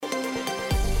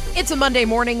It's a Monday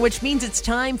morning, which means it's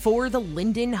time for the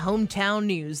Linden Hometown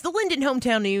News. The Linden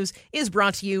Hometown News is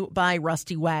brought to you by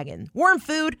Rusty Wagon. Warm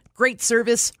food, great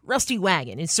service. Rusty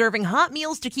Wagon is serving hot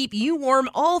meals to keep you warm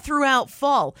all throughout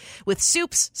fall with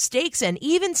soups, steaks, and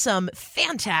even some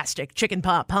fantastic chicken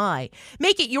pot pie.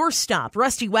 Make it your stop.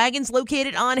 Rusty Wagon's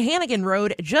located on Hannigan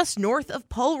Road, just north of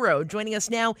Pole Road. Joining us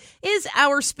now is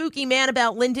our spooky man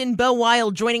about Linden, Bo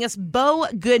Wild, joining us. Bo,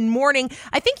 good morning.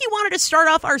 I think you wanted to start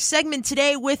off our segment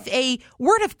today with a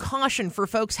word of caution for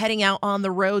folks heading out on the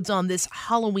roads on this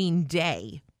Halloween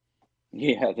day.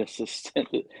 Yeah,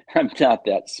 I'm not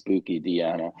that spooky,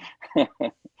 Deanna.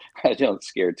 I don't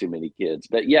scare too many kids.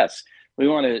 But yes, we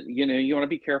want to, you want to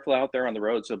be careful out there on the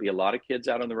roads. There'll be a lot of kids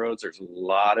out on the roads. There's a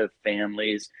lot of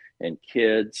families and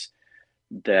kids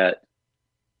that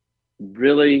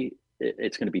really,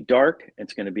 it's going to be dark.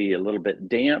 It's going to be a little bit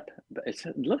damp. It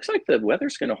looks like the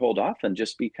weather's going to hold off and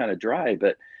just be kind of dry,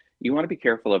 but you want to be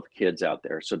careful of kids out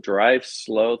there. So drive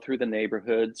slow through the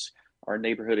neighborhoods. Our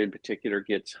neighborhood in particular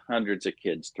gets hundreds of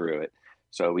kids through it.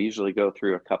 So we usually go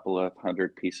through a couple of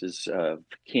hundred pieces of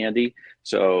candy.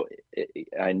 So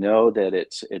I know that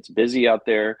it's busy out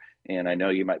there, and I know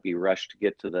you might be rushed to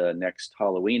get to the next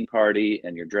Halloween party,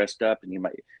 and you're dressed up, and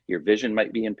your vision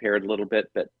might be impaired a little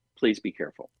bit, but please be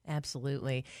careful.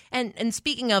 Absolutely. And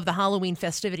speaking of the Halloween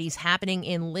festivities happening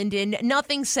in Linden,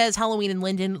 nothing says Halloween in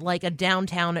Linden like a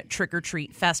downtown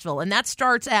trick-or-treat festival. And that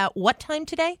starts at what time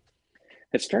today?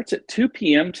 It starts at 2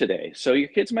 p.m. today. So your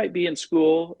kids might be in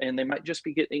school and they might just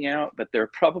be getting out, but they're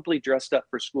probably dressed up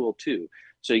for school too.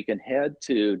 So you can head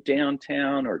to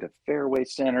downtown or to Fairway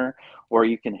Center, or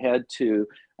you can head to,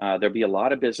 there'll be a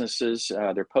lot of businesses.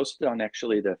 They're posted on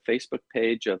actually the Facebook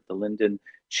page of the Linden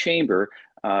Chamber.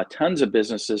 Tons of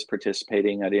businesses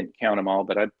participating. I didn't count them all,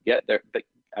 but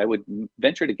I would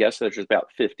venture to guess that there's about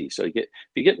 50. So if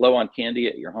you get low on candy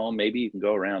at your home, maybe you can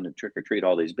go around and trick or treat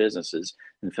all these businesses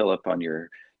and fill up on your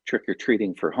trick or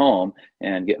treating for home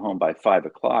and get home by 5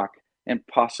 o'clock and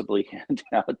possibly hand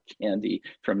out candy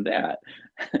from that.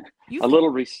 A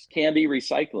little candy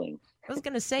recycling. I was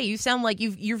going to say, you sound like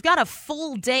you've got a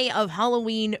full day of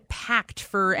Halloween packed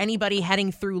for anybody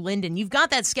heading through Linden. You've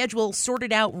got that schedule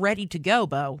sorted out, ready to go,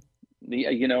 Bo.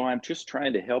 I'm just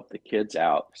trying to help the kids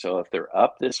out. So if they're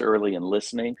up this early and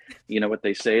listening, you know what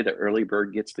they say, the early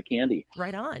bird gets the candy.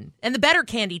 Right on. And the better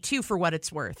candy, too, for what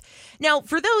it's worth. Now,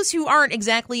 for those who aren't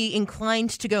exactly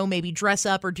inclined to go maybe dress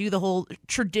up or do the whole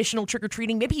traditional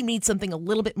trick-or-treating, maybe you need something a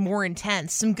little bit more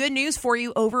intense. Some good news for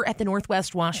you over at the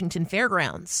Northwest Washington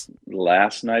Fairgrounds.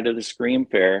 Last night of the Scream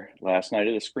Fair.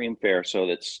 So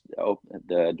that's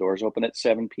the doors open at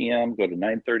 7 p.m., go to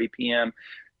 9:30 p.m.,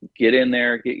 get in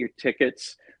there, get your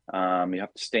tickets. You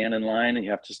have to stand in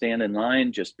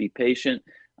line, Just be patient.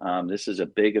 This is a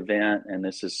big event, and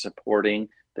this is supporting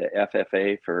the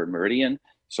FFA for Meridian.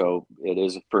 So it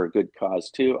is for a good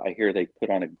cause too. I hear they put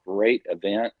on a great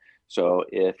event. So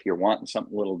if you're wanting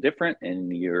something a little different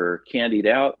and you're candied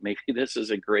out, maybe this is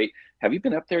a great. Have you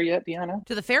been up there yet, Deanna?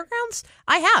 To the fairgrounds?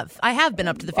 I have been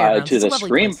up to the fairgrounds. To the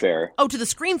Scream Fair. Oh, to the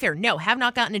Scream Fair. No, have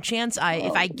not gotten a chance.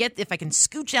 If I can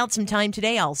scooch out some time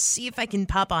today, I'll see if I can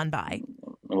pop on by.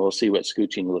 We'll see what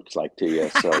scooching looks like to you.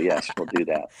 So, yes, we'll do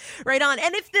that. Right on.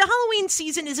 And if the Halloween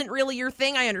season isn't really your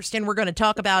thing, I understand we're going to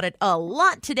talk about it a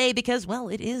lot today because, well,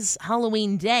 it is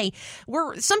Halloween Day.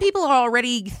 Some people are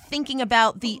already thinking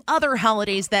about the other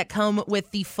holidays that come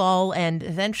with the fall and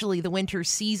eventually the winter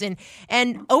season.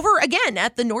 And over again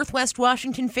at the Northwest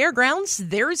Washington Fairgrounds,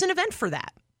 there is an event for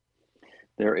that.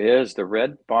 There is the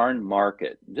Red Barn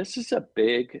Market. This is a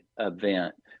big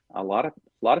event. A lot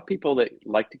of people that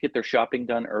like to get their shopping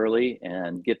done early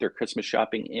and get their Christmas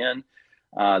shopping in.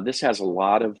 This has a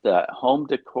lot of the home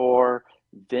decor,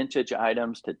 vintage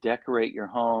items to decorate your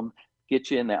home,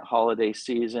 get you in that holiday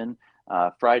season.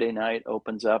 Friday night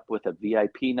opens up with a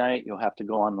VIP night. You'll have to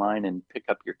go online and pick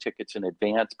up your tickets in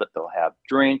advance, but they'll have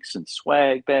drinks and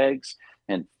swag bags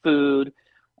and food.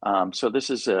 So this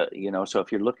is so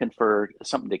if you're looking for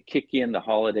something to kick you in the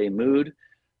holiday mood,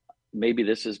 maybe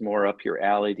this is more up your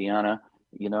alley, Deanna,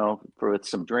 for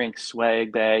some drinks,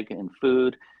 swag bag, and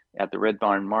food at the Red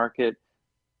Barn Market,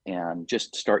 and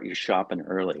just start your shopping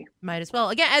early. Might as well.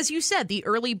 Again, as you said, the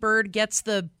early bird gets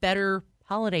the better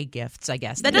holiday gifts, I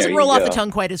guess. That doesn't roll off the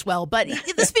tongue quite as well, but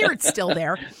the spirit's still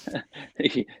there.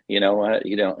 You know what?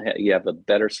 You have a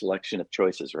better selection of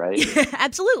choices, right?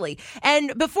 Absolutely.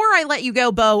 And before I let you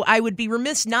go, Bo, I would be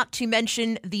remiss not to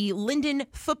mention the Linden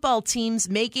football teams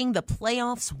making the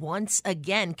playoffs once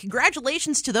again.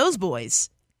 Congratulations to those boys.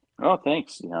 Oh,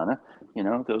 thanks, Deanna.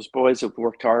 Those boys have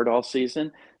worked hard all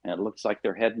season, and it looks like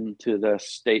they're heading to the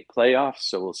state playoffs.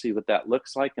 So we'll see what that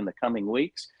looks like in the coming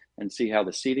weeks. and see how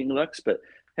the seating looks. But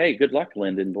hey, good luck,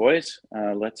 Linden boys.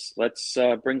 Let's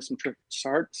bring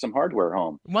some hardware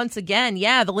home. Once again,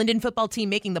 yeah, the Linden football team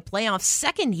making the playoffs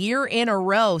second year in a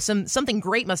row. Something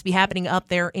great must be happening up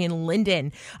there in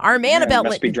Linden. Our man about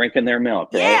must be drinking their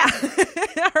milk, right?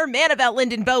 Yeah. Our man about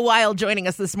Linden, Bo Wild, joining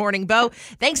us this morning. Bo,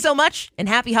 thanks so much and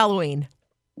happy Halloween.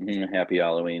 Happy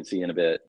Halloween. See you in a bit.